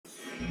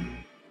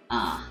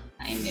Ah,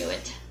 I knew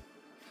it.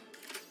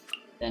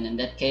 Then in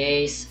that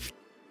case,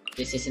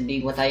 this is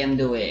indeed what I am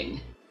doing.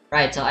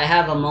 Right, so I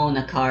have a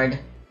Mona card.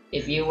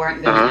 If you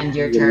weren't gonna end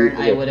your turn,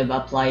 I would have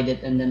applied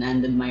it and then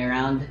ended my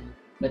round.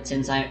 But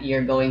since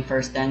you're going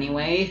first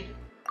anyway,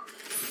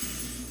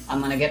 I'm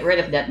gonna get rid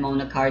of that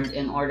Mona card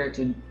in order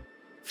to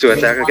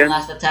attack one again?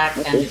 last attack,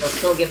 and it'll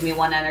still give me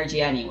 1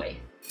 energy anyway,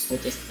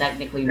 which is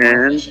technically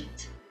more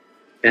efficient.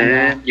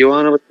 And you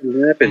wanna know what's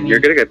gonna happen? I mean, You're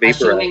gonna get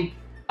vaporized.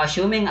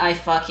 Assuming I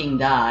fucking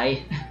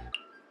die.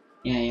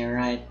 Yeah, you're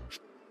right.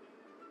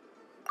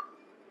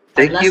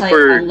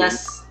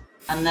 Unless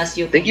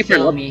you can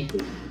kill me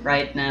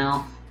right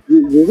now.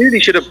 You really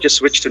should have just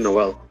switched to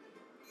Noel.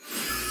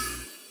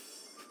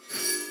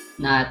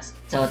 Nah, it's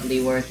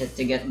totally worth it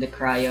to get the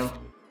cryo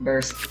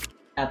burst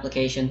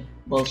application.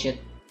 Bullshit.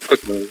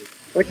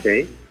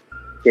 Okay.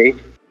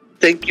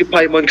 Thank you,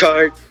 Paimon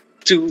card,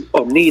 to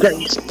Omni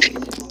Dice.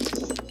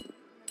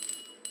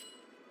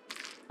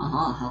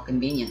 How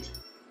convenient.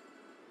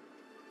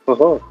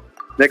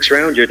 Next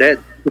round, you're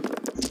dead.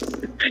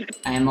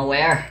 I am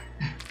aware.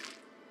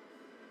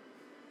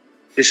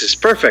 This is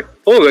perfect.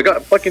 Oh, I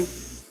got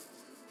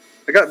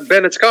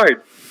Bennett's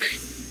card.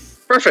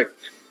 Perfect.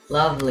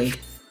 Lovely.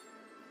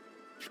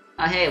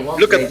 Oh, hey,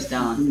 Wolfgrave's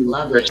down.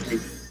 Lovely.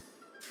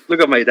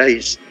 Look at my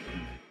dice.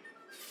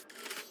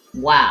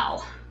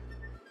 Wow.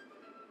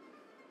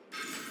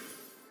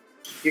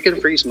 You can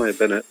freeze my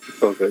Bennett.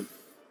 It's all good.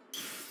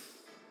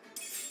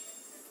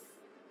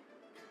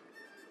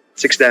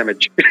 6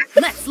 damage.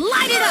 Let's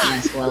light it up!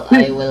 Yes, well,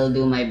 I will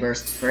do my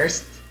burst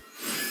first.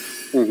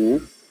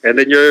 And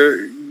then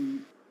your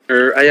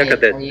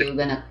Ayaka dead. Are you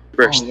gonna...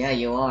 Burst. Oh, yeah,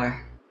 you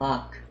are.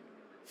 Fuck.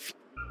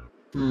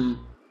 And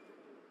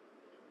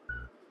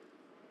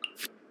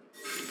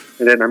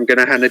then I'm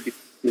gonna Hanabi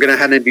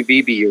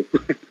BB you.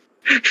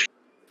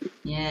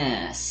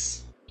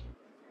 Yes.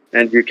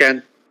 And you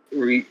can't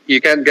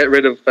get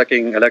rid of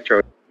fucking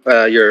Electro,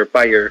 your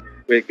fire,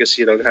 because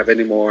you don't have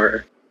any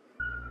more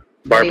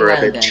Barbara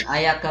Very well bitch. then,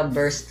 Ayaka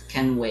burst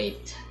can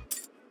wait.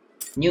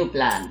 New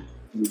plan.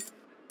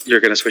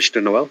 You're gonna switch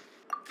to Noel?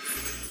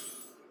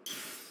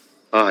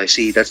 Oh, I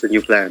see. That's the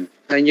new plan.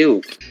 I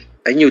knew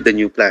the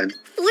new plan.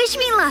 Wish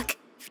me luck.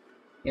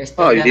 You're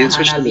still gonna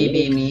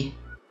Hanabibi me,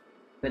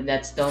 but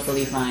that's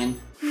totally fine.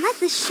 Let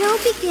the show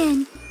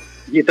begin.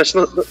 Yeah, that's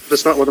not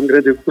what I'm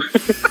gonna do.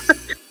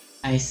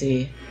 I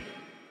see.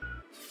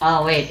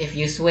 Oh wait, if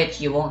you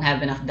switch, you won't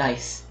have enough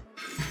dice.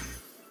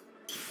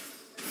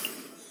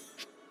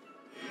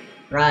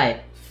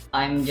 Right.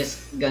 I'm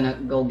just gonna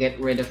go get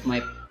rid of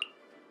my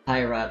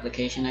Pyro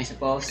application, I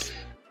suppose.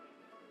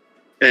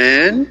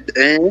 And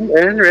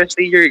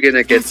Resty, you're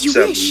gonna get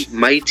some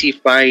mighty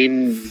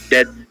fine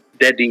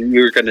deading.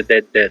 You're gonna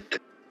dead.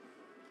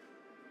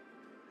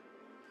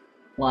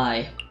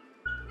 Why?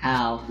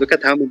 How? Look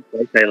at how many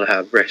dice I'll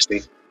have,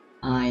 Resty.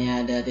 Ah,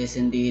 yeah, that is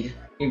indeed.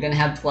 You're gonna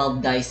have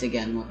 12 dice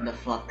again. What the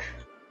fuck?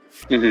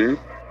 And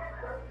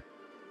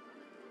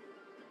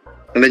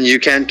then you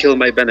can't kill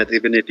my Bennett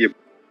even if you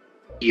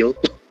heal.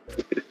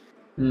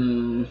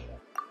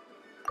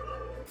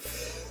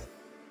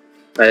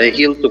 I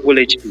healed to full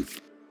HP.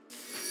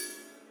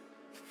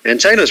 And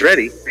China's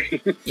ready.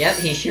 Yep,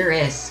 he sure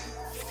is.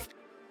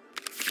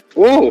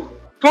 Oh,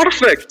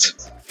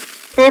 perfect!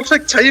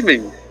 Perfect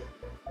timing.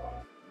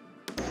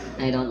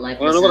 I don't like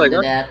the sound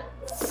of that.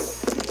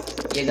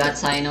 You got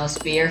Sino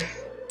Spear?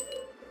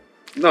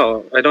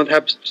 No, I don't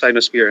have Sino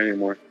Spear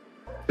anymore.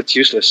 It's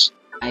useless.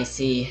 I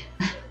see.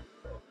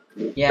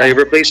 Yeah. I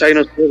replaced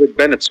Sino Spear with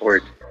Bennett's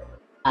Sword.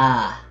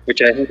 Ah.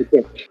 Which I had to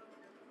pick.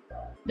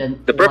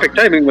 The perfect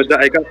timing was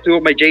that I got 2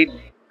 of my Jade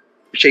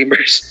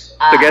Chambers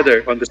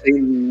together on the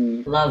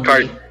same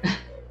card.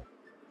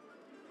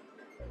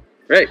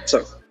 Right,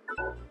 so.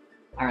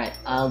 Alright,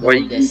 I'll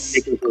do this.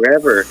 Taking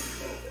forever.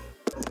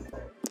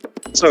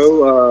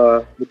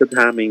 So, with the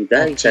timing,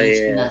 that's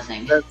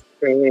nothing. That's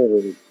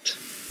great.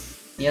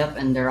 Yep,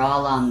 and they're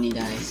all Omni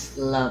dice.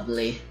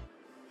 Lovely.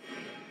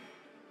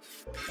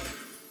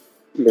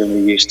 Then we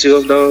use 2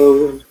 of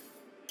those.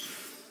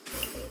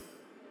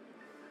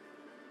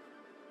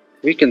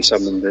 We can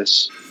summon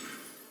this.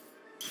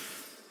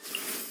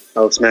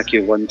 I'll smack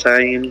you 1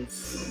 time.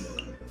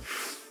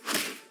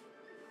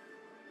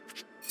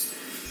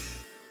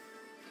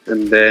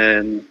 And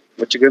then,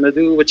 what you gonna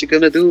do?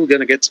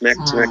 Gonna get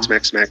smacked,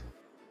 smack.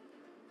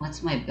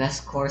 What's my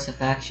best course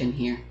of action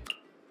here?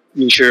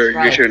 You sure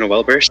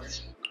Noel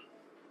burst?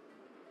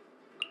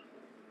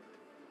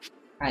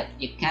 Right,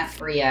 you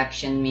can't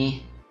reaction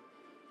me.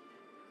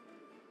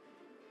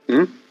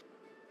 Who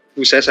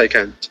says I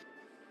can't?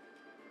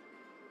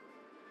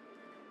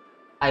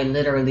 I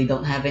literally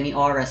don't have any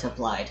auras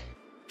applied.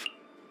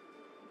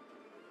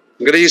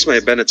 I'm gonna use my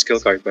Bennett skill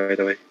card, by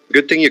the way.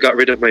 Good thing you got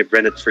rid of my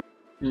Bennett for...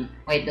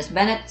 Wait, does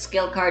Bennett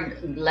skill card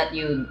let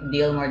you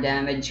deal more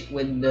damage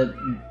with the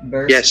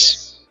burst?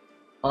 Yes.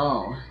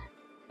 Oh.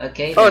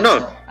 Okay. Oh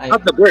no,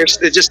 not the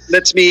burst. It just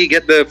lets me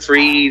get the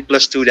free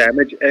 +2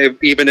 damage,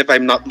 even if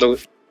I'm not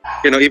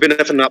Even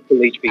if I'm not full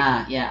HP.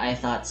 Ah, yeah, I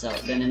thought so.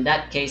 Then in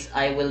that case,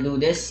 I will do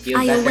this. You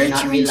I better await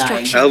not your be lying.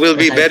 instructions. I will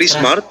be because very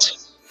smart.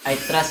 I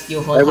trust you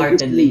I will just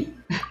wholeheartedly.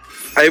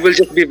 I will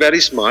just be very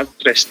smart,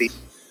 Resty.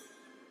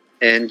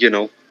 And,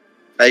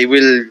 I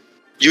will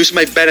use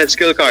my Bennett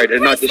skill card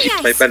and not just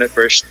use my Bennett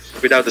first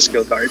without the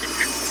skill card.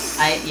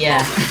 Yeah.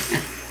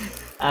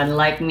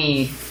 Unlike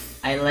me,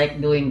 I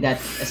like doing that,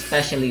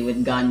 especially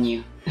with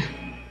Ganyu.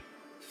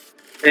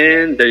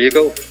 And there you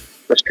go.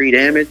 Plus 3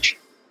 damage.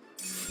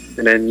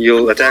 And then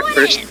you'll attack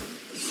first.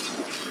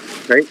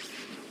 Right?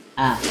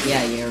 Ah,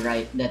 yeah, you're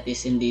right. That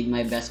is indeed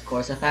my best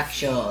course of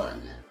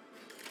action.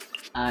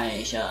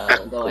 I shall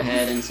go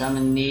ahead and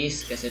summon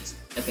these because it's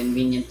a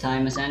convenient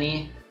time as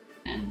any.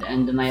 And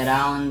end my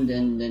round,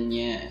 and then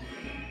yeah.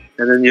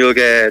 And then you'll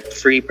get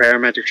free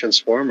parametric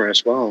transformer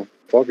as well.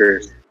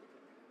 Fogger.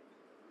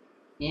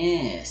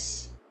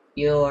 Yes.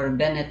 Your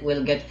Bennett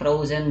will get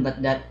frozen,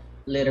 but that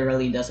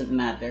literally doesn't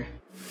matter.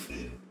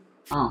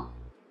 Oh.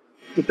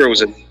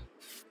 Frozen.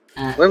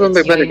 Why would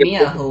It's my Bennett get Yoimiya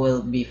frozen? who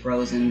will be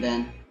frozen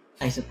then,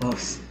 I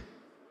suppose.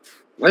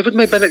 Why would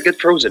my Bennett get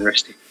frozen,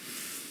 Resty?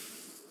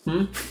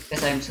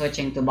 Because I'm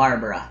switching to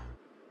Barbara.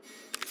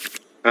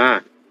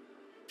 Ah.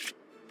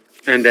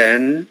 And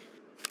then...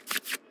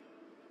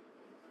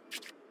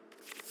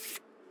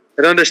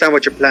 I don't understand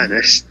what your plan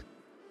is.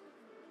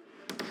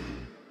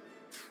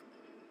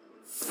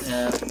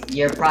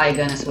 You're probably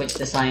gonna switch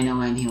to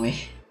Sino anyway.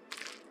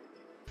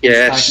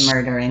 Yes. Start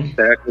murdering.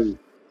 Exactly.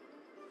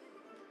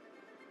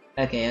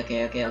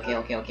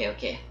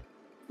 Okay.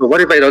 But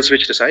what if I don't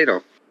switch to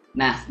Sino?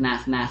 Math.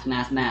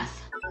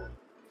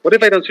 What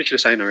if I don't switch to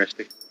Sino,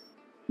 Resty?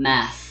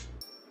 Math.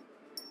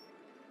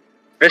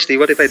 Resty,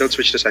 what if I don't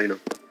switch to Sino?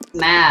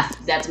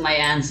 Math, that's my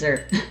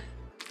answer.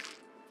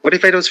 What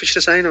if I don't switch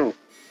to Sino?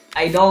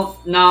 I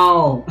don't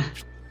know.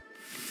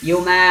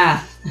 You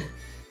math.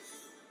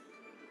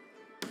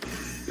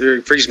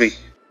 Freeze me.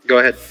 Go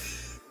ahead.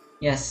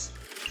 Yes.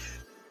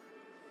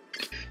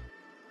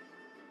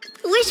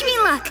 Wish me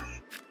luck.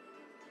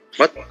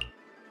 What?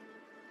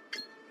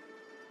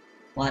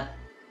 What?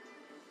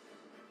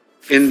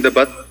 In the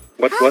butt?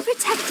 I'll What?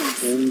 protect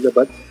us. In the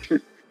butt?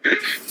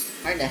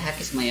 Where the heck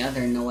is my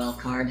other Noel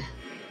card?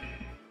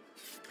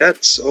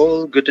 That's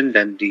all good and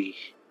dandy.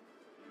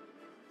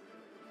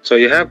 So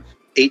you have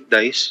 8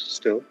 dice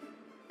still.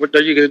 What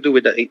are you gonna do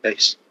with the 8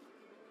 dice?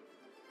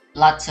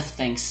 Lots of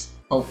things,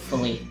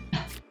 hopefully.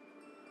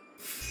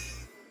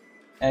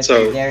 Okay,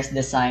 So- there's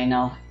the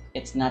Sino.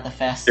 It's not a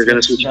fast You're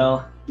gonna switch switch-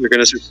 though. You're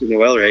gonna switch to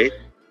Noel, right?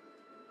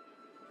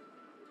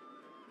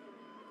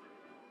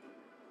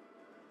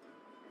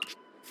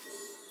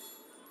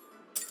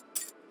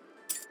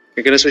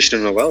 You're gonna switch to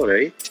Noel,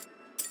 right?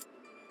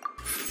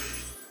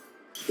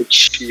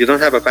 Which you don't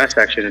have a fast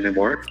action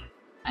anymore.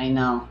 I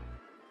know.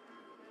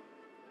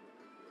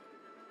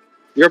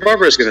 Your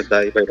Barbara is gonna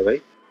die, by the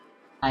way.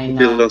 I If you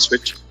know. don't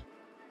switch.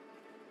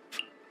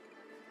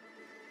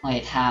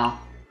 Wait, how?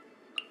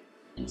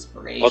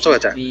 Inspiration Also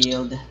attack.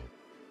 field.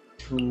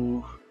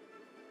 2,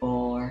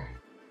 4.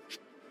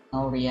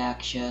 No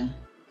reaction.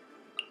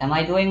 Am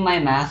I doing my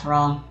math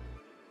wrong?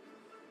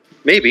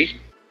 Maybe.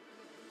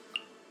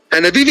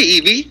 And a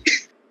BBEV?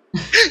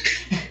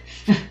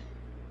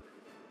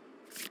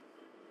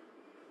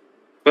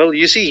 Well,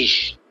 you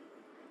see,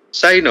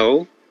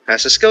 Sino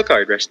has a skill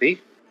card,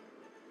 Resty.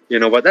 You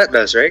know what that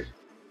does, right?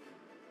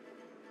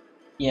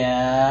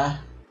 Yeah.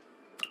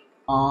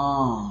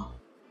 Oh.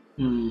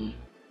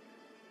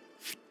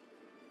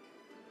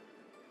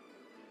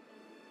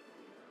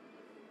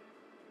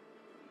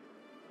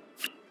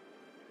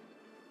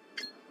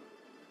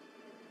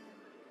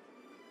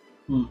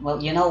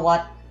 Well, you know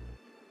what?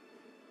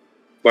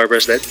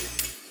 Barbara's dead.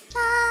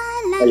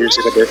 I use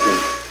it a bit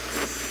now.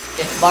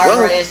 If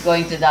Barbara Well- is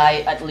going to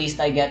die, at least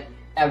I get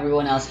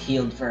everyone else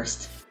healed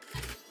first.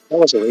 That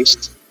was a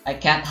waste. I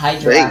can't Hey,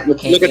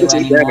 hydro-applicate look at you this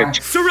anymore.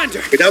 damage.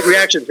 Surrender! Without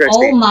reaction, Resty.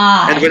 Oh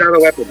my! And without a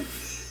weapon.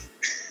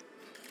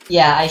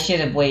 Yeah, I should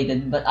have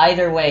waited, but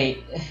either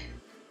way,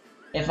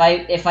 if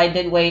I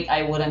did wait,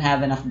 I wouldn't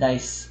have enough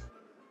dice.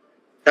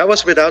 That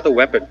was without a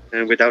weapon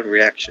and without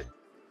reaction.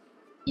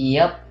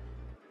 Yep.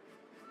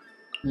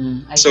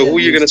 So who are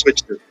you gonna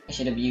switch to? I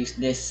should have used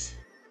this.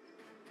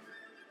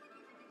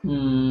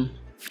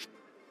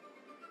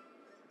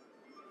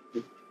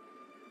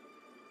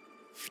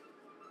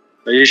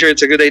 Are you sure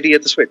it's a good idea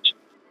to switch?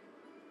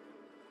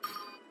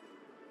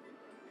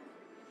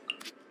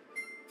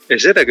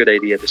 Is it a good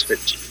idea to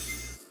switch?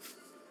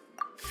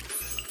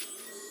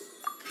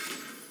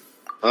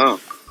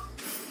 Oh.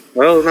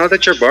 Well, now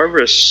that you're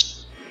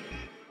Barbara's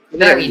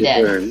Very your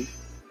dead. turn.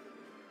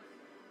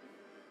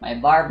 My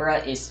Barbara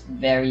is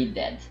very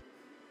dead.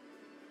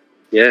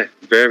 Yeah,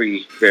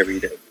 very, very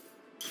dead.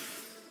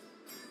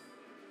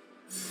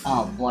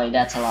 Oh boy,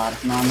 that's a lot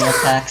of normal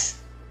attacks.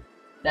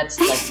 That's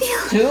I like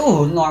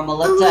feel 2 normal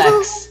a little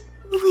attacks.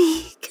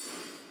 weak.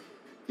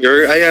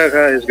 Your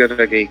Ayaka is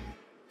gonna get.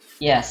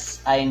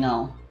 Yes, I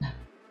know.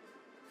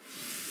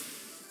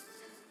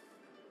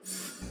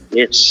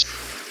 Yes.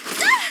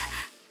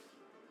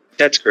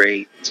 That's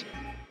great.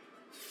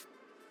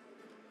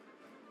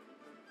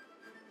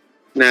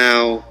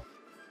 Now,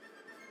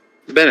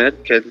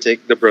 Bennett can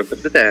take the brunt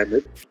of the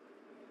damage.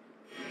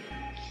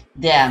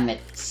 Damn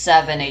it,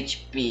 7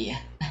 HP.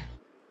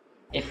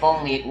 If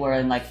only it were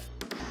like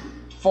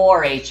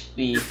 4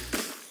 HP.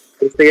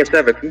 Let's stay at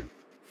 7.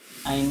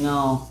 I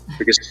know.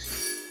 Because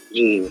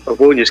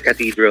Favonia's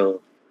Cathedral.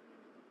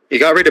 You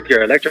got rid of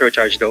your electro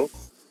charge though.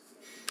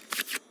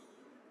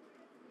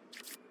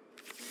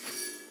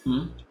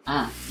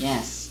 Ah,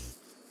 yes.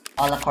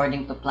 All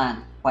according to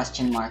plan.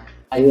 Question mark.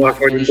 I'm All not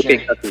according really to sure.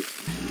 Pikachu.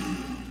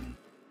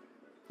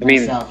 I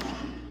mean, Myself.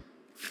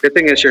 the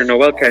thing is your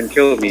Noel can't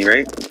kill me,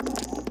 right?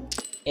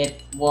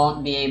 It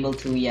won't be able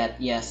to yet,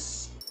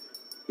 yes.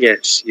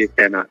 Yes, you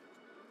cannot.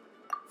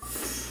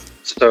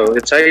 So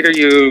it's either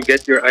you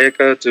get your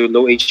Ayaka to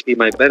low HP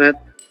my Bennett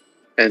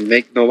and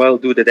make Noel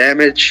do the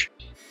damage.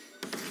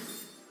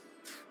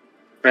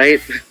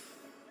 Right?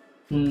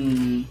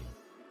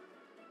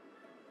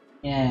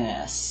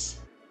 Yes.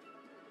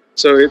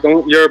 So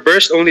your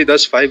burst only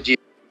does 5G.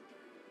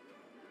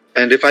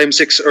 And if I'm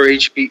 6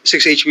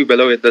 HP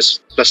below, it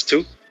does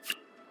 +2.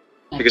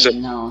 Because Okay,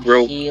 of no.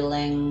 rope.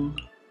 Healing.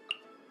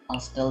 I'll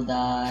still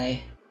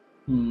die.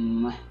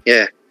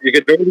 Yeah, you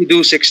could only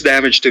do 6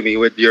 damage to me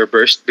with your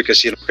burst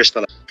because you know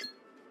crystal.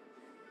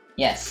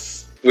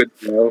 Yes. With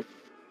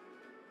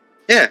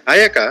yeah,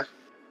 Ayaka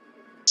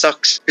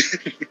sucks.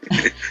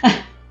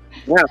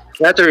 Yeah,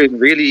 Catherine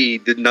really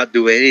did not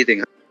do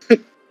anything.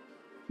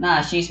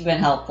 Nah, she's been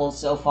helpful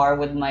so far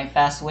with my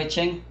fast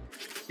switching.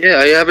 Yeah,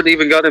 I haven't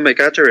even gotten my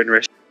Catherine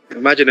rest.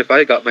 Imagine if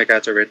I got my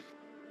Catherine.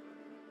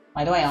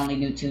 Why do I only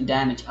do 2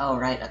 damage? Oh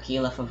right,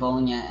 Aquila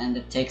Favonia, and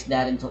it takes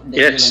that into the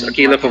Yes, healing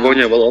Aquila into account.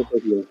 Favonia will also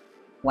heal.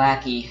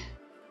 Wacky.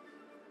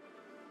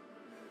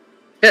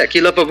 Yeah,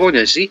 Aquila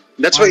Favonia, see?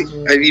 That's why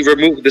I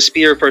removed the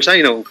spear for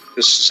Sino.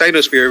 The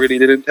Sino spear really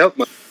didn't help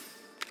much.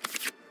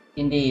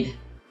 Indeed.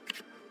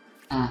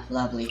 Ah,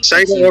 lovely. Sino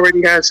Thank you.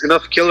 already has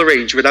enough kill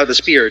range without the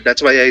spear.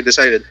 That's why I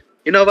decided,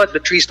 you know what, the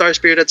 3-star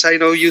spear that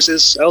Sino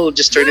uses, I'll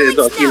just turn it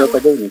into Aquila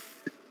Favonia.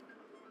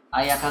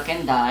 Ayaka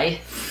can die.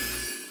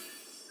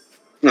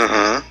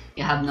 Uh-huh.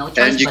 You have no And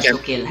choice you but can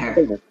to kill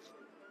her.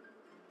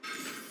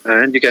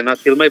 And you cannot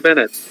kill my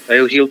Bennett.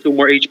 I'll heal 2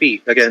 more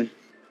HP again.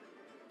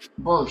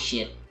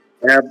 Bullshit.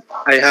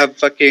 I have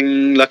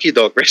fucking Lucky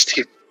Dog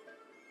resting.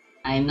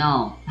 I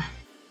know.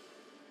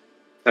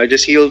 I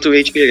just heal 2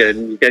 HP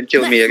again. You can't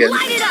kill me again.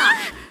 Light it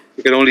up!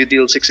 You can only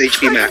deal 6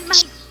 HP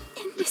max.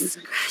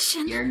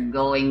 Indiscretion. You're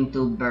going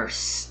to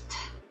burst.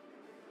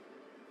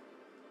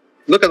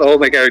 Look at all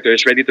my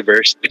characters ready to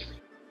burst.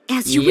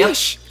 As you Yep.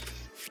 wish.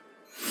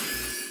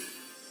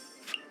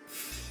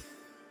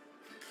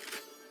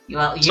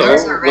 Well, So,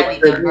 yours are ready what's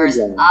to the burst.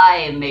 reason?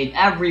 I made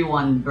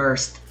everyone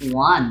burst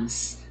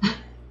once.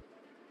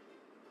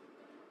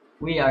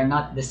 We are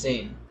not the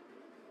same.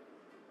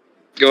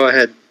 Go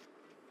ahead.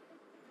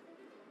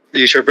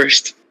 Use your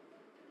burst.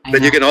 I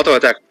Then you know. can auto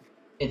attack.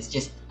 It's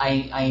just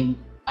I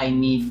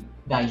need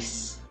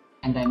dice,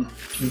 and I'm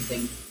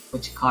choosing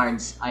which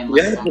cards I must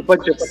You have a send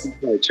bunch of first. fucking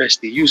cards,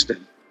 Rusty. Use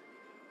them.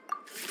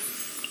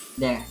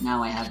 There,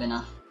 now I have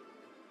enough.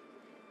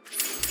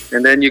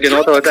 And then you can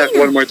auto attack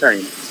one more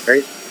time,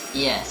 right?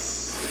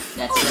 Yes,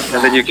 that's the plan.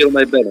 And then you kill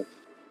my Bennett.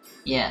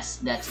 Yes,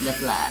 that's the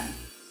plan.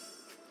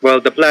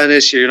 Well, the plan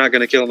is you're not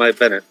gonna kill my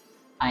Bennett.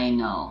 I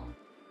know.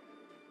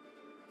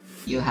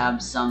 You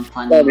have some The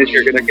funny plan is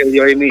you're way. gonna kill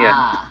Yoimiya.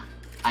 Ah,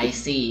 I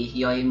see.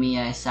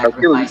 Yoimiya is Kill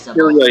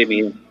sacrificable.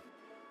 Yoimiya.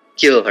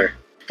 Kill her.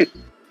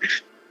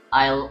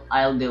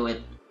 I'll do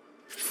it.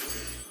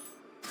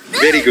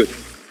 Very good.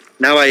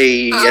 Now I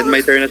end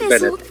my turn as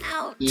Bennett. Fizzled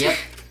out. Yep,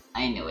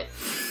 I knew it.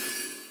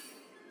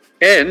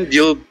 And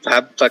you'll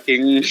have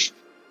fucking...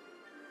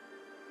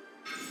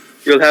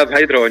 You'll have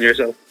Hydro on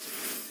yourself.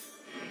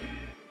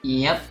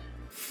 Yep.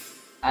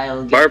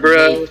 I'll get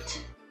Barbara.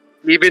 baked.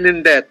 Even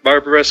in that,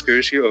 Barbara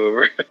screws you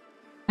over.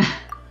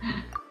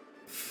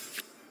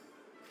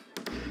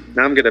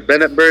 Now I'm gonna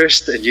Bennett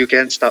burst and you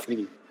can't stop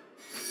me.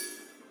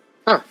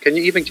 Ah, can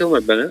you even kill my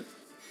Bennett?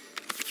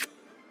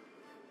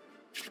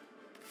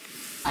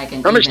 I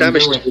can How much even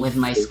damage do does it she with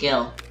my do?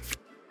 skill.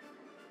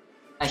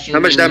 How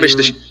much damage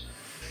does she...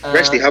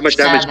 Resty, how much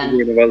damage do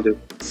you Noel do?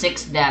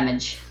 6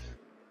 damage.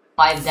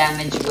 5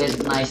 damage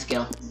with my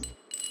skill.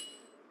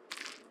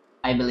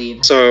 I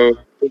believe. So,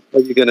 how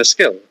are you gonna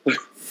skill?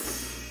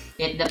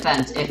 It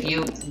depends. If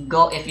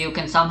you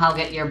can somehow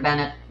get your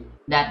Bennett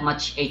that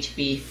much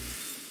HP,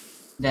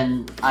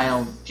 then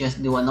I'll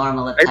just do a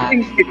normal I attack.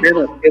 think you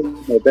cannot kill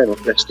my Bennett,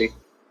 Resty.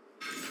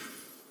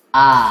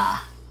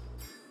 Ah.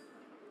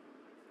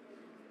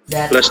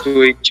 That Plus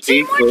 2 HP.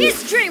 Teamwork So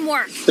is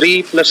dreamwork.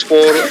 3 plus 4,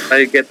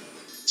 I get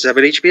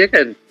 7 HP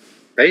again.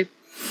 Right?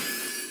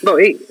 No,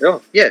 8.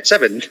 Oh, yeah,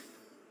 7.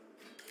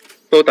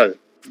 Total.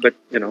 But,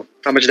 you know,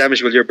 how much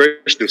damage will your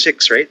burst do?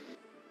 6, right?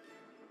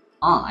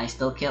 oh, I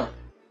still kill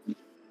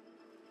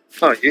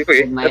Oh, okay,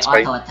 with my that's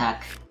auto fine.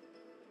 attack.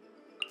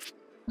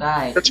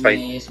 Right, That's fine.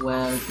 may as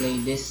well play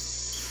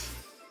this.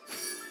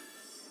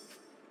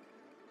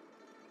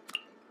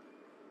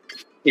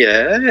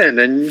 Yeah, and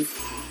then...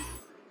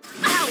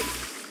 Ow.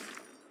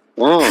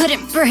 Oh,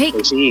 couldn't break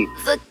I see.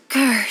 the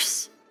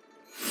curse.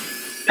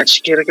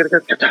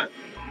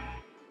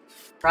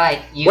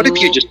 Right, you What if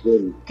you just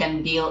win?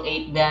 can deal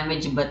 8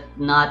 damage, but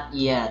not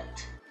yet.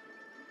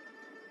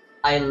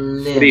 I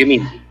live. What do you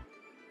mean?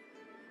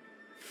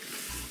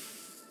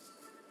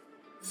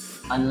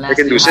 Unless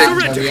can you do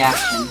have 6. the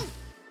reaction.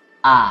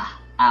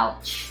 Ah,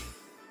 ouch.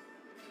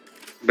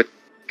 But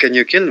can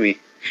you kill me?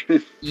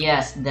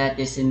 Yes, that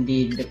is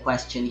indeed the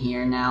question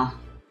here now.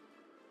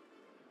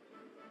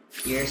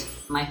 Here's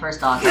my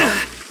first auto.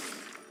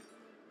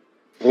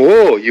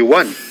 Oh, you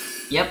won.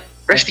 Yep.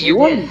 Resty, I you sure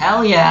won. did.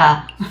 Hell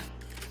yeah.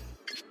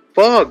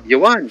 Fog, you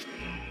won.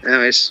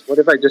 Anyways, what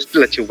if I just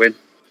let you win?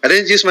 I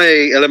didn't use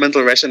my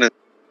elemental resonance.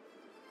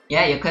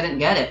 Yeah, you couldn't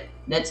get it.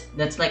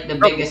 That's like the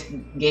No. biggest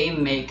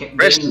game maker.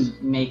 Resty. Game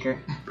maker.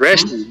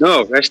 Resty,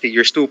 no, Resty,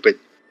 you're stupid.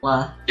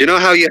 What? You know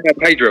how you have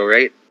Hydro,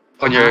 right?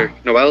 On your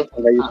Noel,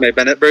 and I use my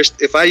Bennett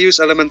Burst. If I use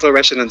elemental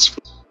resonance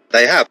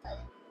that I have,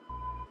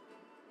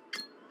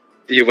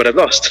 you would have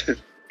lost.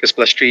 Because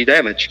 +3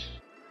 damage.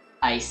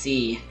 I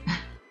see.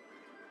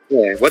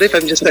 Yeah, what if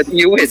I'm just letting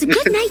you As a win?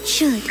 good knight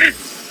should.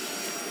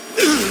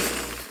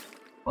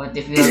 What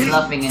if you're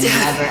bluffing and you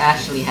never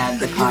actually had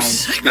the card?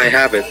 I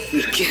have it.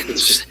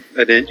 It's just,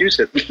 I didn't use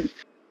it.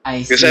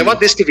 I see. Because I want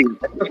this to be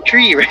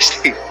 +3,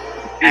 Resty.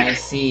 I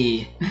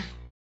see.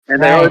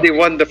 And I already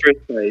won the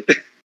first fight.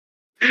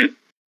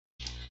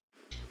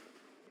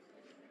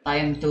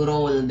 Time to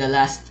roll the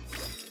last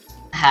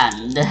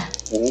hand.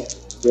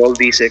 Roll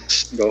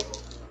d6, go.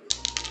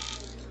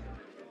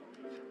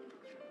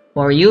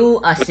 For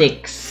you, a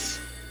 6.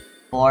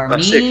 For A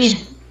me,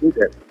 6.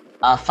 Okay.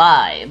 a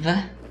 5.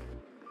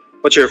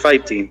 What's your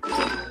 5 team?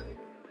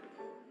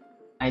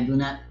 I do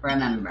not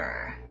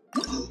remember.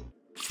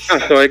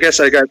 So I guess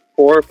I got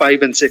 4,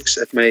 5, and 6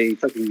 at my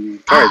fucking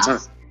cards, huh?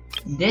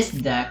 This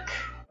deck,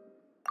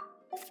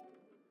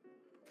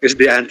 Is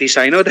the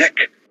anti-Sino deck?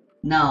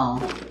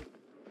 no.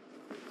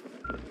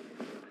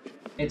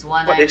 It's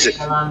one What I is made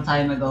it? a long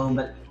time ago,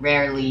 but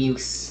rarely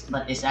use.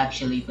 But is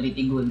actually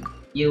pretty good.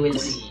 You will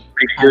see.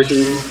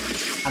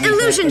 Having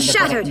Illusion selected the correct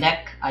shattered.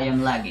 deck, I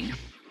am lagging.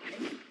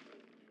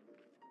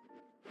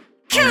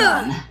 Hold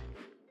on.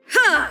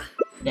 Ha!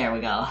 There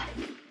we go.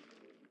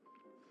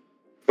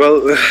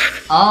 Well,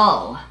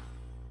 Oh!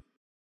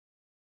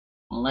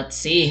 Well, let's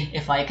see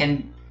if I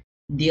can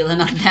deal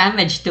enough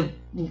damage to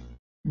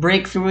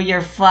break through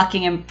your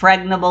fucking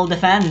impregnable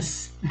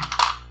defense.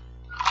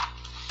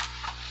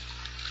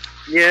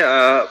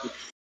 yeah,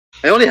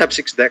 I only have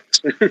 6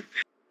 decks.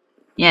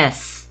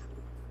 Yes.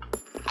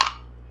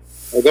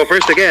 I'll go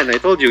first again. I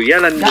told you,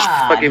 Yelan just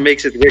God. fucking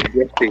makes it weird.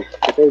 Resty.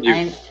 I told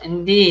you.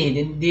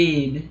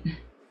 Indeed.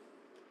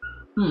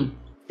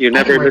 You I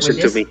never can work listen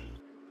with to this. me.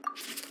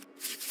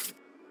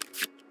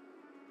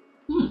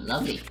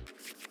 Lovely.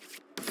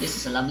 This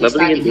is a lovely, Lovely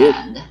starting indeed.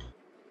 hand. I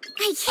I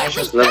can't shall wait.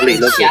 start Lovely,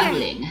 with lovely.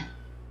 Shangling.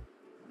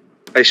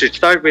 I should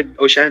start with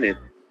Oceanic.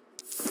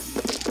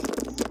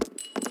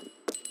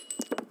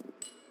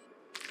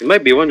 You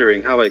might be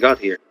wondering how I got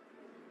here.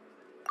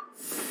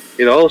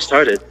 It all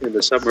started in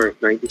the summer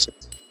of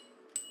 '96.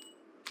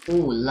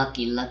 Ooh,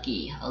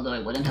 lucky. Although I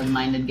wouldn't have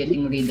minded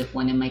getting rid of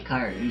one of my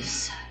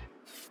cards.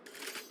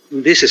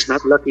 This is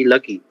not lucky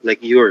like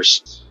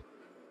yours.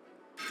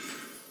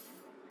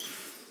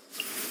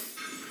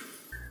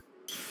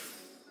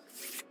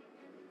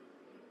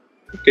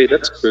 Okay,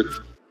 that's good.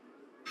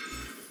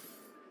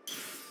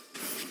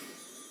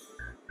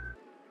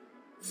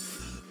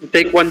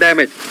 Take 1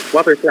 damage.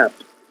 Water slap.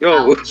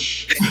 Go.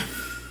 Ouch.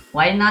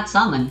 Why not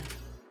summon?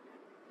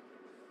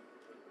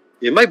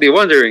 You might be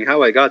wondering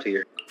how I got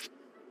here.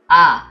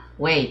 Ah,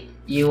 wait.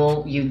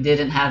 You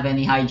didn't have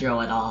any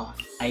hydro at all.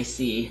 I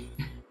see.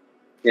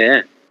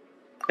 Yeah.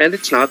 And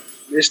it's not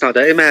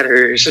that it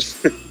matters.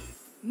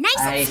 Nice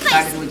I and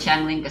started spicy. with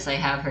Changling because I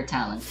have her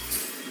talent.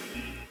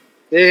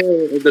 Yeah,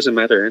 it doesn't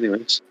matter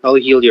anyways. I'll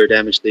heal your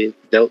damage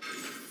dealt.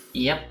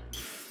 Yep.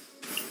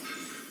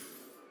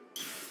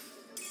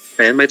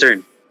 And my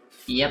turn.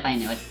 Yep, I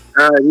know it.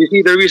 You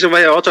see the reason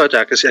why I auto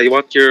attack is I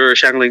want your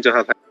Shangling to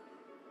have at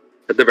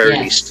the very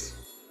least.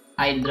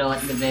 Hydro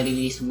at the very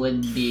least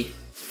would be.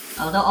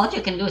 Although all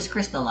you can do is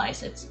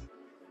crystallize it.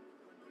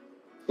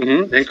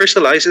 And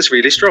Crystallize is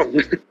really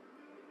strong.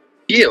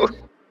 Heal.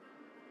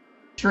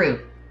 True.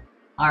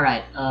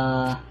 Alright,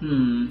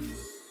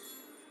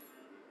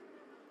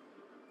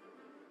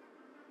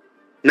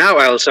 Now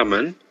I'll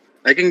summon.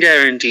 I can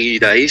guarantee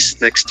dice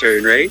next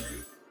turn, right?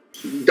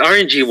 The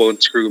RNG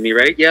won't screw me,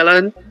 right,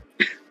 Yelan?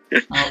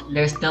 Oh,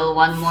 there's still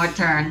one more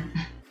turn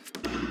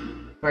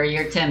for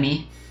your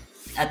Timmy.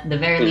 At the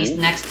very least,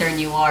 next turn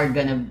you are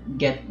gonna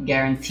get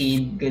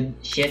guaranteed good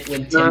shit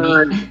with Timmy.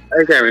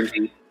 I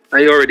guarantee.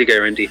 I already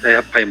guarantee. I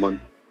have Paimon.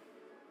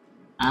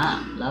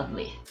 Ah,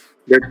 lovely.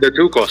 The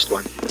 2-cost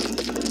one.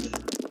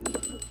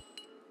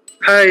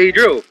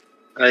 Hydro!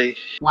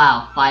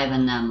 Wow, 5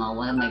 Anemo.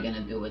 What am I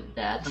gonna do with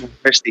that?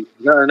 Resty.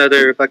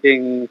 Another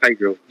fucking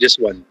Hydro. Just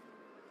 1.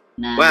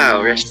 Nice.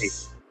 Wow, Resty.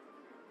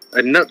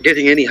 I'm not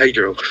getting any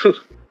Hydro.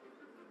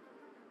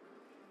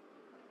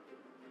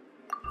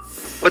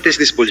 What is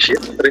this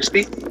bullshit,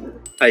 Resty?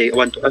 I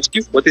want to ask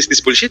you, what is this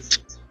bullshit?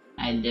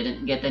 I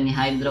didn't get any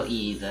hydro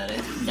either.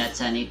 If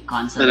that's any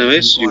consolation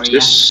Anyways, for use ya.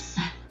 this.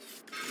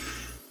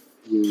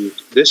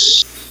 Use this.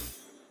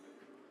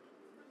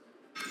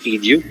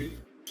 Feed you.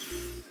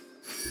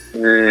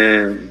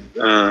 And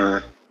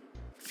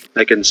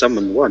I can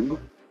summon one.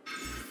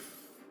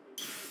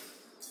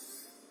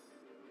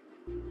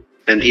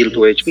 And heal 2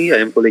 HP. I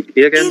am full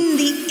HP again. In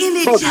the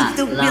image of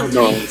the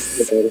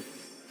wilderness. No.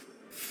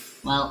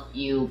 Well,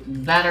 you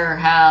better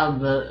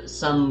have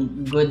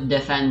some good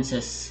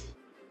defenses.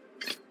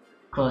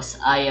 Cause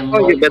I am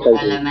Oh, you going to better do.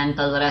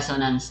 elemental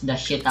resonance the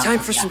shit out Time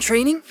of for ya. some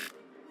training?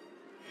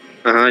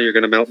 You're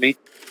gonna melt me.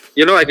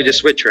 You know I could just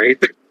switch, right?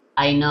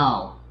 I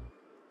know.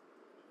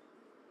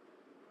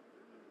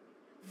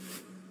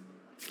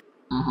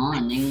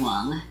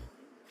 Ningguang.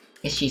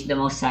 Cause she's the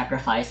most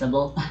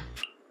sacrificable.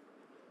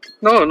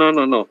 No.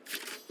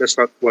 That's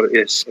not what it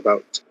is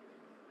about.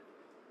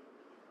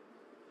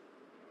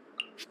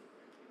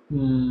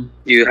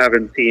 You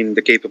haven't seen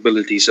the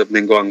capabilities of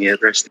Ningguang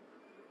yet, Resty.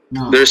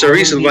 No, There's a will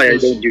reason be why I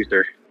patient. don't use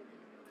her.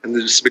 And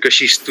it's because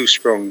she's too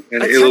strong.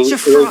 And A it'll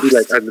touch of be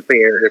like frost.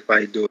 unfair if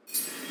I do it.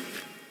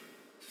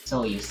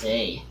 So you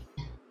say.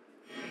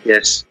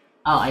 Yes.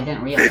 Oh, I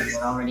didn't realize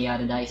we're already out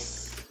of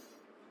dice.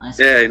 Let's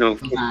Yeah, I know.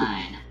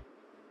 Fine.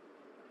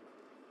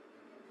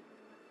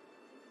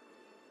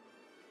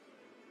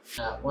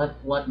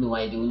 What do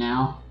I do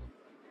now?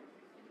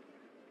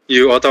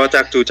 You auto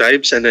attack 2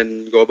 times and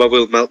then Goba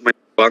will melt my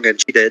Ningguang and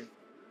she dead.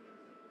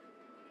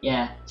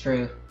 Yeah,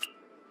 true.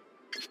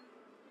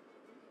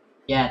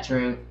 Yeah,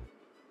 true.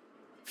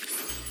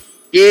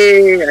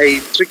 Yay! I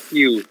tricked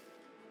you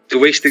to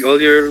wasting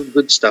all your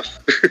good stuff.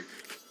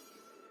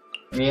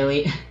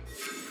 Really?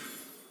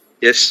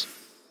 Yes.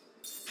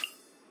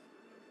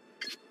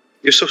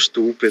 You're so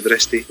stupid,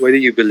 Resty. Why do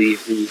you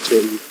believe me?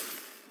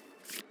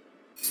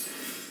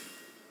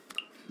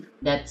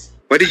 That's...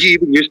 Why did you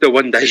even use the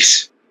 1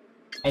 dice?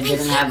 I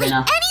didn't have Wait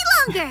enough. any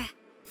longer.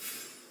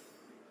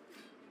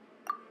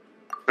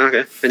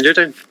 Okay, and your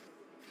turn.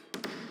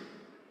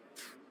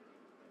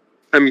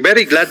 I'm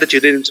very glad that you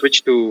didn't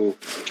switch to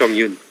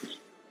Chongyun.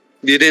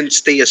 You didn't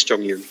stay as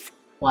Chongyun.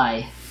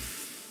 Why?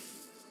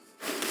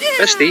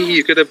 Resty,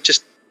 you could have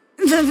just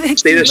The victim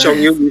stayed as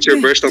Chongyun, use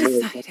your burst on my...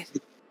 Decided.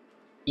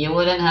 You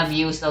wouldn't have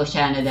used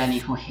Oceanid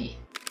anyway.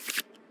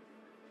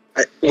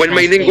 When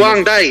my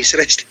Ningguang dies,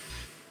 Resty.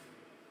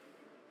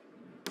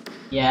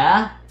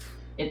 Yeah?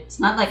 It's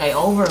not like I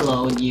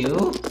overload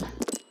you.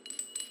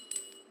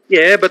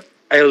 Yeah, but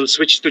I'll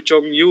switch to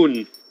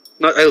Chongyun.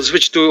 Not, I'll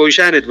switch to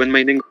Oceanid when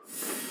my Ningguang...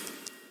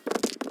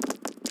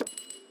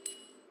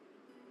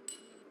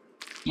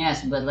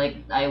 Yes, but like,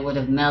 I would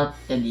have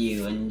melted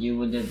you and you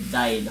would have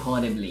died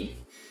horribly.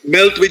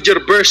 Melt with your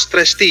burst,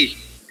 Resty.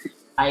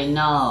 I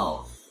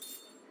know.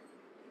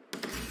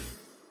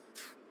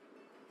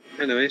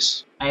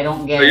 Anyways, I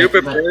don't get are you it,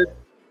 but prepared?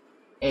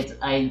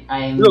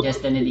 I'm Look,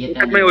 just an idiot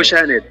look at my anyway.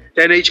 Oceanid.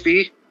 10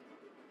 HP.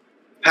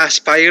 Pass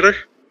fire.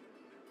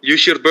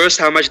 Use your burst.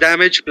 How much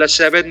damage? Plus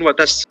 7. What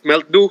does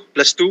melt do?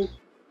 Plus 2.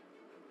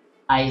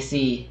 I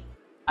see.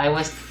 I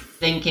was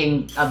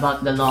thinking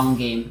about the long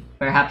game.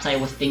 Perhaps I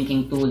was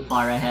thinking too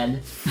far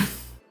ahead.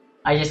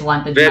 I just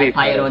wanted Very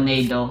my far.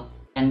 Pyronado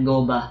and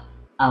Goba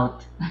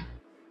out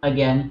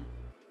again.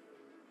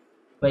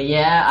 But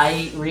yeah,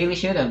 I really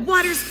should have.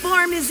 Water's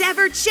form is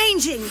ever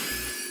changing.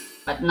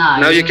 But nah.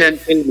 Now you can't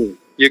kill me.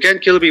 You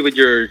can't kill me with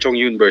your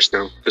Chongyun burst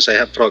now because I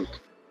have frog.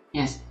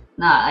 Yes.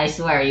 Nah, I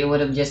swear you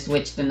would have just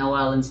switched to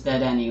Noel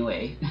instead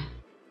anyway.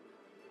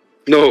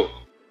 No,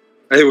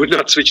 I would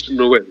not switch to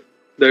Noel.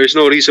 There is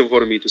no reason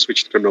for me to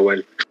switch to Noel.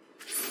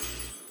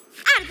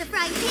 Out of the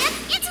frying pan,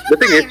 into The the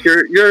thing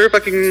fire. is, your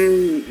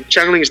fucking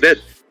Changling is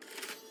dead.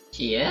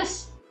 She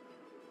is?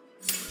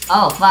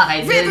 Oh fuck,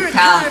 I River didn't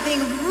count.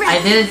 carving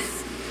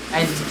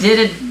I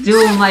didn't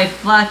do my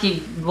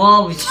fucking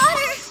ghost. Water.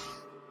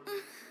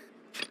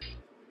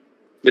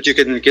 But you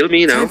can kill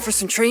me now, Time for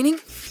some training?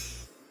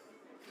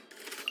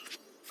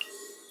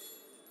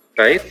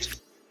 right?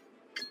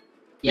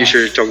 Yes. Use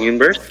your Chongyun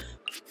burst.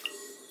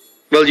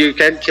 Well, you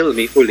can't kill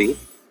me fully.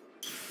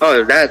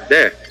 Oh, that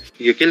there.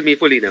 You kill me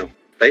fully now,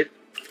 right?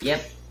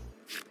 Yep,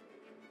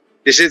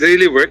 Is it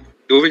really worth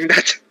doing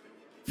that?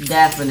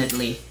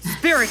 definitely.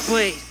 Spirit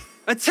Blade!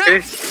 Attack!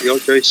 Okay, your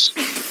choice.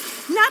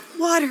 Not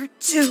water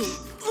too.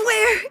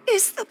 Where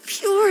is the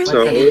pure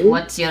So- light?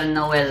 What's your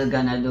Noel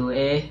gonna do,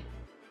 eh?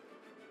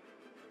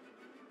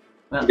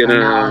 Well, for Gonna-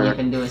 now all you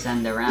can do is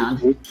end the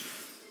round.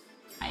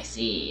 I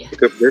see.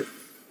 Pick up this.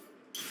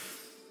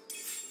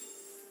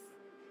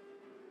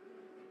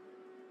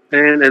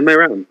 And end my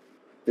round.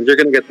 And you're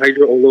gonna get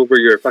Hydro all over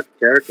your fucking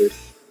characters.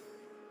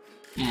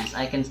 Yes,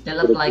 I can still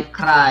apply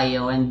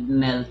cryo and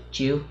melt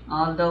you.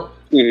 Although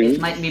Mhm.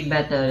 it might be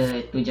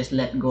better to just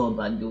let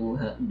Goba do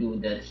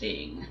the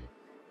thing.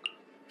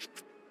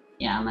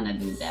 Yeah, I'm gonna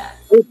do that.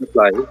 You should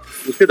apply it.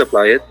 You should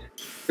apply it.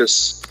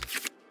 Because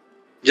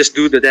just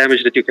do the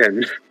damage that you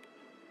can.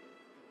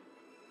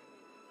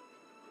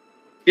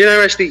 You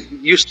know, actually,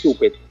 you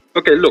stupid.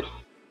 Okay, look.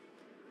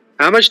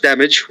 How much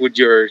damage would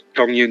your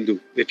Chongyun do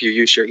if you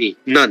use your E?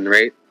 None,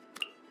 right?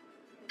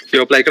 If you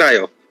apply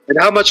cryo. And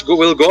how much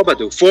will Goba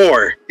do?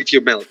 4 if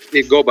you melt.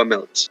 If Goba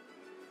melts.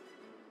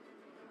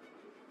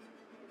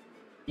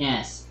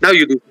 Yes. Now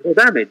you do 4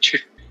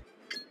 damage.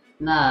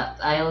 Nah,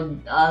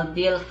 I'll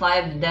deal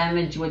 5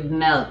 damage with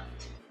melt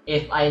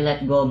if I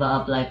let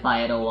Goba apply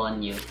pyro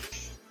on you.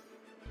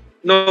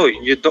 No,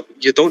 you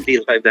don't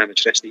deal 5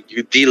 damage, Resty.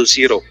 You deal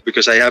 0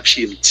 because I have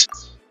shields.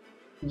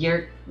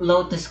 Your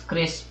Lotus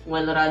Crisp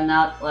will run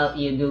out. Well,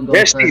 you do go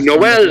Resty, first.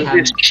 Noel Have...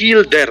 is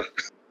shielder.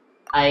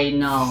 I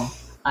know.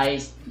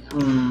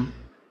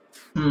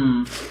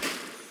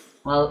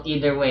 Well,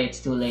 either way, it's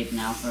too late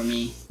now for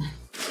me.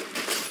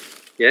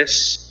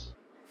 Yes.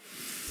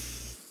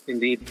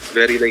 Indeed,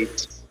 very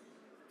late.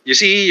 You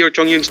see, your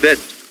Chongyun's dead.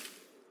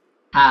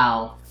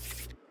 How?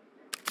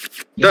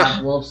 You Duh.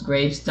 have Wolf's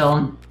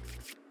Gravestone?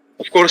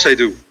 Of course I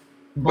do.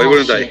 Why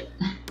wouldn't I? Bullshit.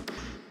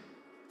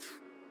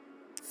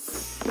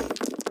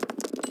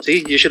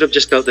 See, you should have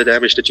just dealt the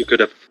damage that you could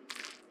have.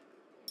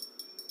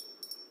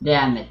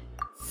 Damn it.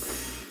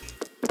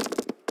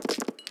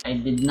 I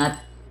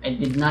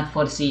did not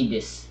foresee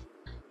this.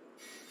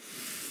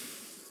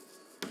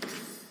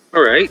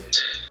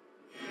 Alright.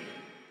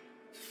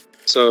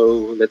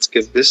 So, let's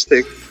give this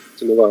thing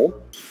to Noel.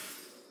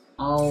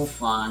 Oh,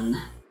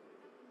 fun.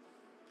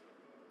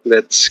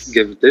 Let's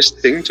give this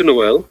thing to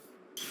Noel.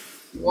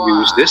 Why?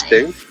 Use this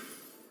thing.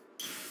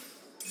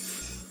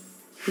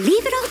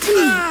 Leave it all to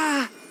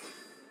me.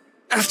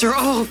 After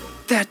all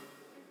that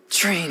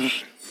training.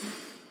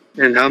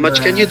 And how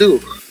much can you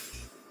do?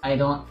 I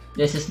don't.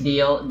 This is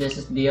the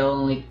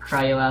only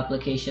cryo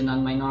application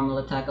on my normal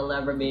attack I'll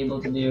ever be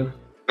able to do.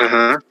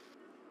 Uh-huh.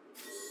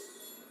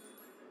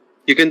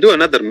 You can do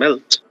another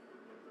melt.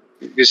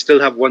 You still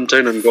have 1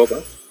 turn on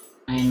Goba.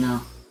 I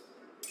know.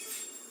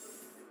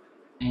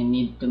 I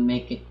need to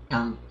make it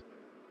count.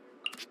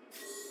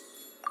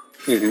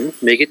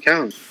 Make it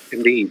count.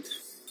 Indeed.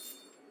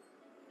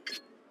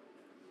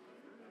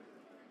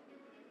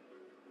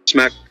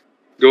 Smack.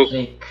 Go.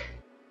 Click.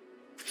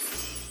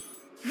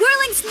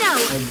 Whirling snow.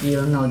 I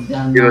deal no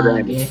Zero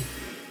damage. damage.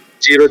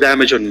 0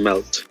 damage on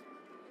melt.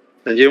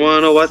 And you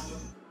wanna know what?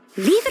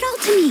 Leave it all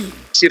to me.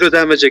 0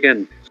 damage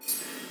again.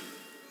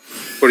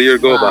 For your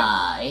Goba.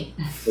 Why?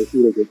 I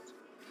feel good.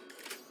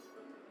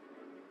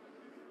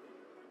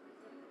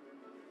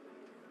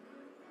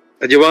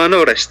 And you wanna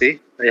know, Resty?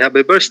 I have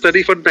a burst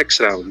ready for next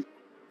round.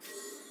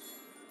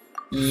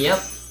 Yep.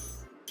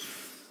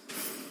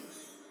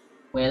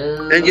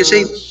 Well, And you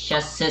say-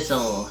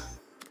 Shazizzle.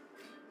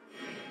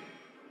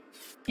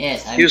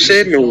 Yes, I'm You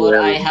say pretty no, sure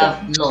well, I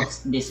have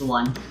lost this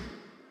one.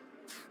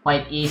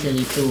 Quite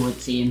easily too,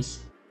 it seems.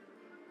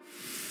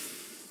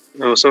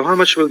 Oh, so how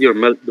much will your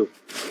melt do?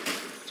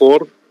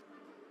 4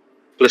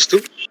 plus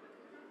 2?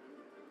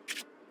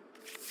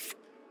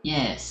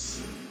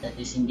 Yes, that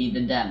is indeed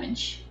the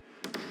damage.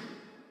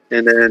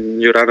 And then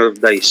you run out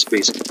of dice,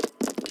 basically.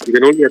 You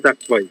can only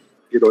attack twice.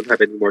 You don't have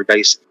any more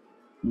dice.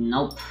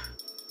 Nope.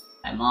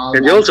 I'm all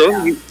And diced also,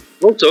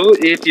 out.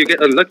 if you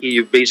get unlucky,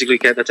 you basically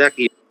can't attack.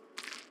 You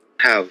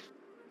have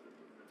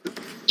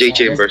J Yeah,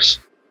 Chambers.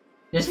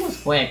 This was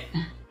quick.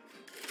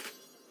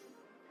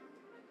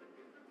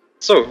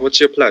 So, what's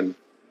your plan?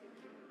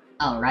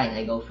 Alright,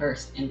 I go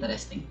first.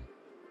 Interesting.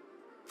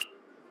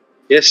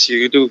 Yes,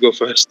 you do go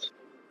first.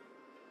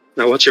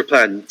 Now, what's your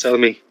plan? Tell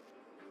me.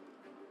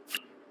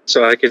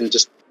 So I can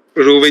just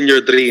ruin your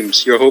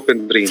dreams, your hope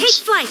and Take dreams.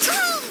 flight.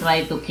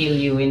 Try to kill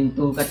you in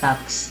 2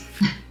 attacks.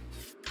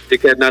 You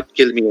cannot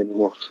kill me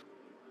anymore.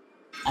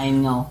 I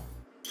know.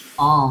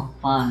 Oh,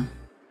 fun.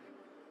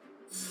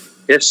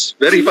 Yes,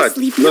 very I fun. must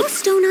leave no Look,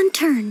 stone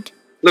unturned.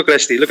 look,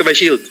 Resty, look at my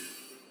shield.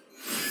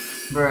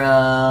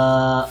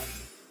 Bruh.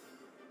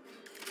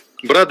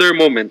 Brother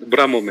moment,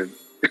 bra moment.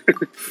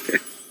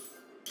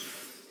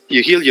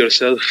 You heal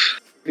yourself.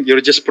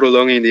 You're just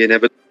prolonging the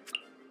inevitable.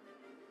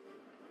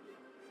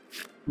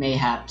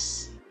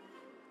 Mayhaps.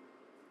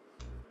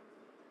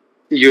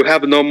 You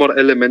have no more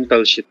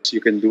elemental shits you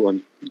can do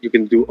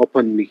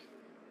upon me.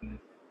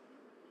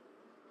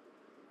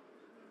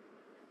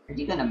 Are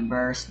you gonna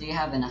burst? Do you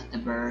have enough to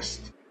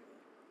burst?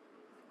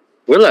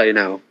 Will I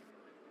now?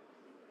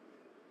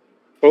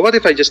 Or what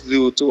if I just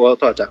do 2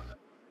 auto attack?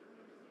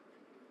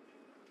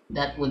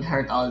 That would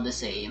hurt all the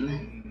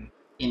same.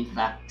 In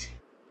fact.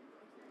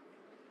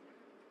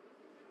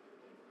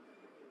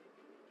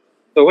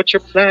 So what's your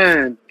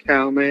plan,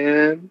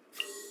 cowman?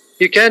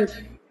 You can't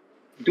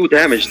do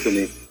damage to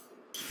me.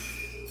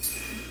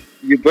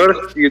 You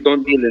burst, you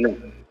don't deal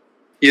enough.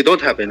 You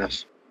don't have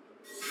enough.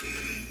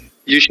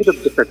 You should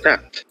have just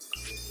attacked.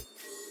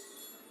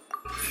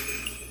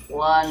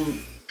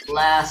 One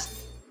last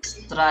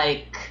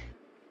strike.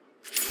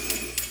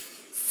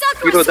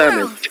 Sakura 0 swirl.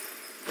 damage.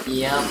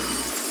 Yep.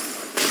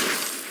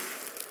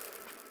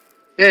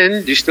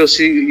 And you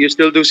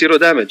still do 0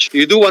 damage.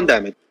 You do 1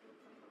 damage.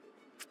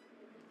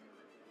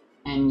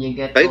 And you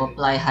get Right? to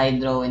apply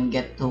Hydro and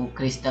get to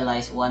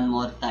crystallize 1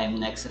 more time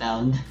next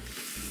round.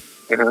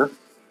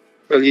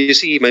 Well, you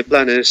see, my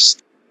plan is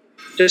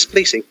just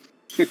play safe.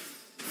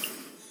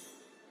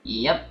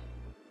 Yep.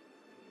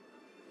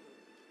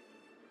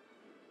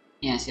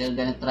 Yes, you're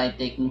gonna try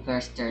taking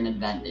first turn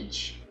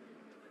advantage.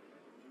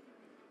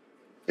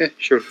 Yeah,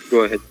 sure.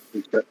 Go ahead.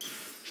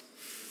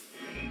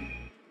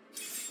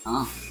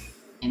 Oh,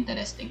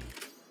 interesting.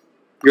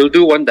 You'll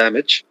do 1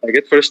 damage. I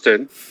get first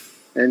turn,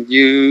 and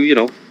you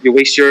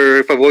waste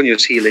your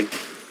Favonius healing.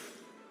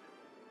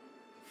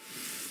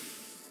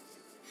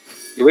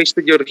 You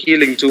wasted your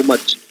healing too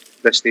much,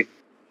 Dusty.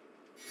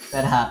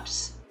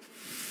 Perhaps.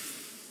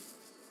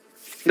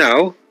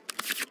 Now,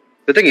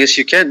 the thing is,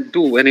 you can't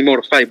do any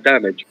more 5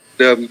 damage.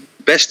 The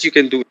best you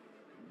can do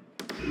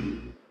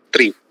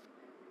 3.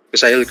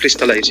 Because I'll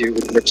crystallize you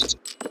with burst.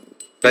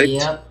 Right?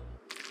 Yep.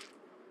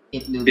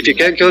 It do If be you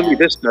can't like kill me that.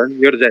 this turn,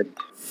 you're dead.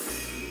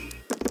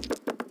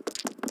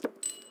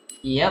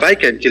 Yep. If I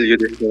can kill you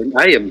this turn,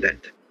 I am dead.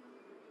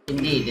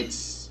 Indeed,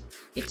 it's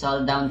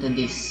all down to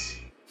this.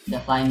 The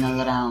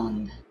final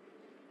round.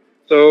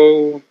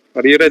 So,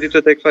 are you ready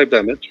to take 5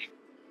 damage?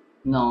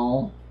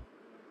 No.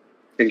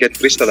 And get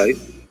crystallized?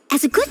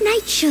 As a good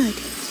knight should.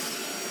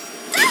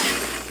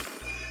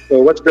 So,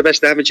 what's the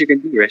best damage you can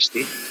do,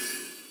 Resty?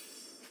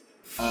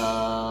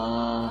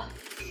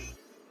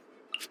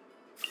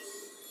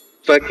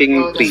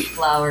 Fucking Lotus 3.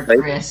 Flower right?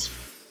 Crisp.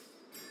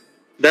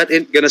 That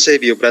ain't gonna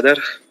save you, brother.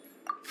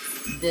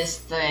 This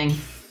thing.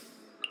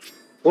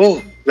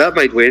 Oh, that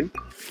might win.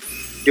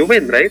 You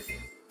win, right?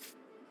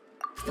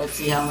 Let's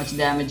see how much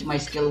damage my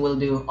skill will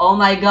do. Oh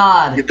my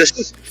god!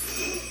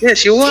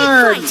 Yes, you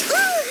won!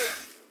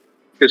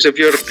 Because of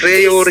your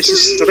Creo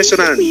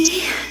Resonance.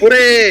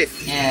 Hooray!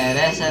 Yeah, You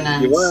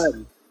Resonance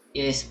won.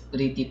 is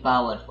pretty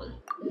powerful.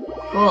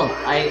 Cool,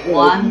 I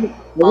won. I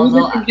really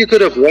Also, think you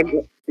could have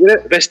won.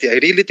 Resty, I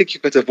really think you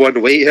could have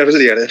won way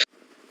earlier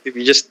if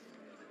you just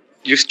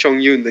used Chong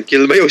Yun and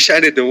killed my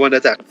Oceanid in 1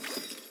 attack.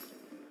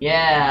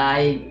 yeah,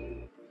 I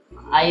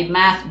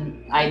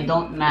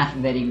don't math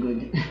very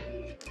good.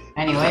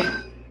 Anyway,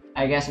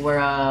 I guess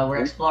we're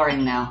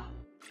exploring now.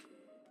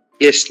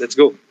 Yes, let's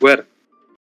go. Where?